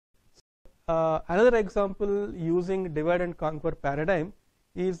Another example using divide and conquer paradigm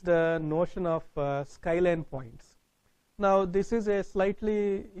is the notion of skyline points. Now this is a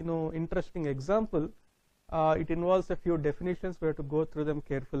slightly interesting example. It involves a few definitions. We have to go through them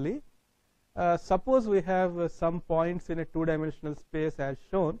carefully. Suppose we have some points in a two-dimensional space as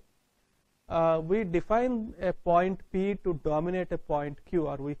shown. We define a point P to dominate a point Q,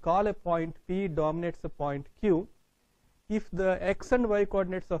 or we call a point P dominates a point Q if the x and y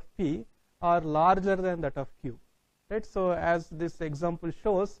coordinates of P are larger than that of Q. Right? So as this example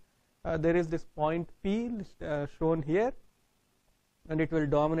shows, there is this point P shown here, and it will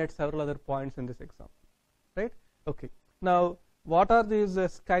dominate several other points in this example. Right? Okay. Now what are these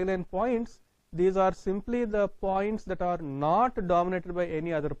skyline points? These are simply the points that are not dominated by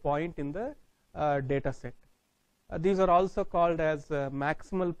any other point in the data set. These are also called as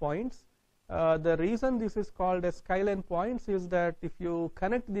maximal points. The reason this is called as skyline points is that if you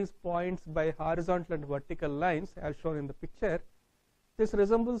connect these points by horizontal and vertical lines as shown in the picture, this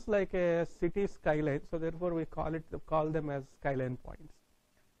resembles like a city skyline, so therefore we call them as skyline points.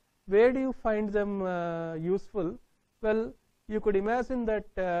 Where do you find them useful? Well, you could imagine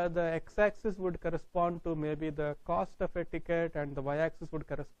that the x-axis would correspond to maybe the cost of a ticket, and the y-axis would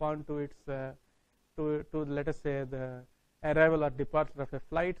correspond to its to let us say the arrival or departure of a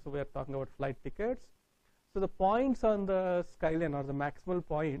flight. So we are talking about flight tickets. So the points on the skyline, or the maximal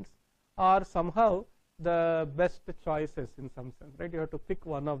points, are somehow the best choices in some sense, right? You have to pick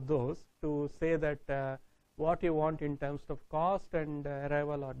one of those to say that what you want in terms of cost and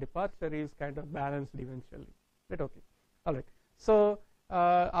arrival or departure is kind of balanced eventually. Right? Okay. All right. So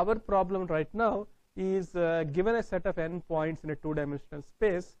our problem right now is given a set of n points in a two-dimensional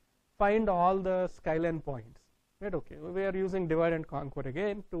space, find all the skyline points. Right? Okay. We are using divide and conquer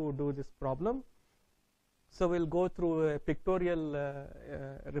again to do this problem. So we'll go through a pictorial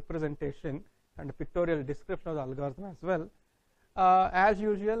representation and a pictorial description of the algorithm as well. As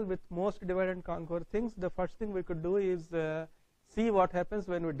usual with most divide and conquer things, the first thing we could do is see what happens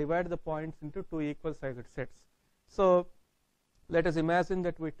when we divide the points into two equal sized sets. So let us imagine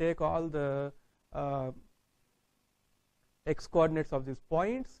that we take all the x coordinates of these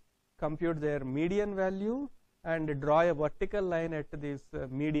points, compute their median value, and draw a vertical line at this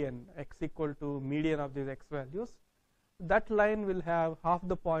median, x equal to median of these x values. That line will have half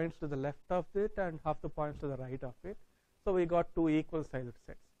the points to the left of it and half the points to the right of it. So we got two equal sized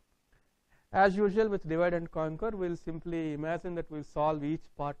sets. As usual with divide and conquer, we'll simply imagine that we'll solve each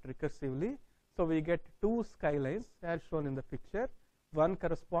part recursively. So we get two skylines as shown in the picture, one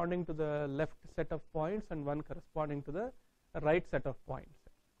corresponding to the left set of points and one corresponding to the right set of points.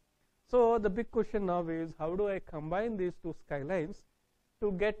 So the big question now is, how do I combine these two skylines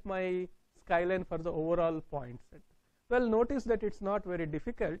to get my skyline for the overall point set? Well, notice that it's not very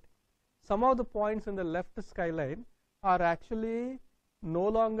difficult. Some of the points in the left skyline are actually no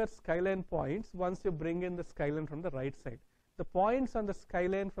longer skyline points once you bring in the skyline from the right side. The points on the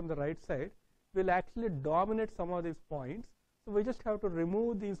skyline from the right side will actually dominate some of these points. So we just have to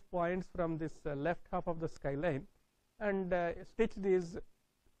remove these points from this left half of the skyline and stitch these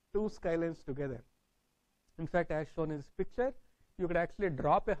two skylines together. In fact, as shown in this picture, you could actually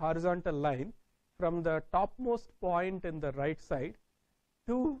drop a horizontal line from the topmost point in the right side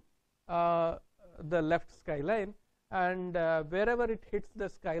to the left skyline, and wherever it hits the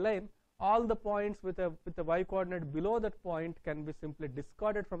skyline, all the points with a y coordinate below that point can be simply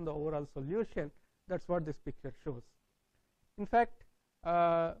discarded from the overall solution. That's what this picture shows. In fact,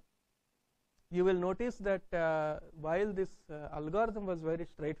 you will notice that while this algorithm was very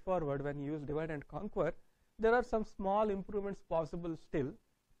straightforward when you use divide and conquer, there are some small improvements possible still.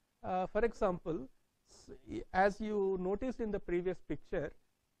 For example, as you noticed in the previous picture,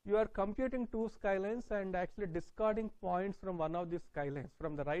 you are computing two skylines and actually discarding points from one of these skylines,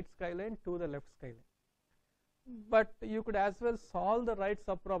 from the right skyline to the left skyline. But you could as well solve the right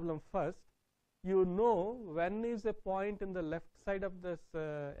subproblem first. You know when is a point in the left side of this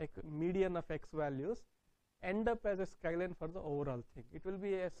median of x values end up as a skyline for the overall thing. It will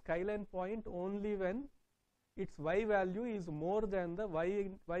be a skyline point only when its y value is more than the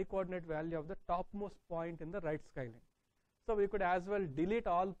y coordinate value of the topmost point in the right skyline. So we could as well delete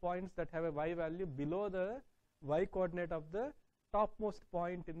all points that have a y value below the y coordinate of the topmost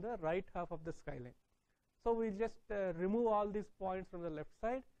point in the right half of the skyline. So we just remove all these points from the left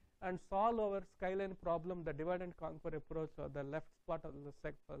side and solve our skyline problem, the divide and conquer approach, or the left part of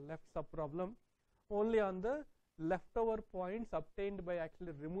the left subproblem, only on the leftover points obtained by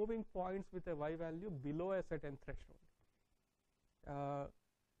actually removing points with a y value below a certain threshold.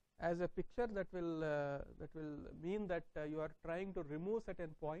 As a picture, that will mean that you are trying to remove certain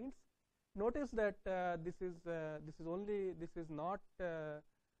points Notice that this is not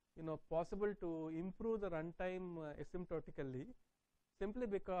possible to improve the runtime asymptotically, simply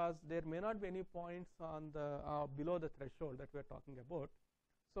because there may not be any points on the below the threshold that we are talking about.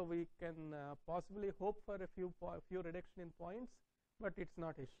 So we can possibly hope for a few reduction in points, but it's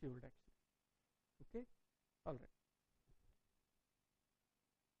not assured actually. Okay, all right.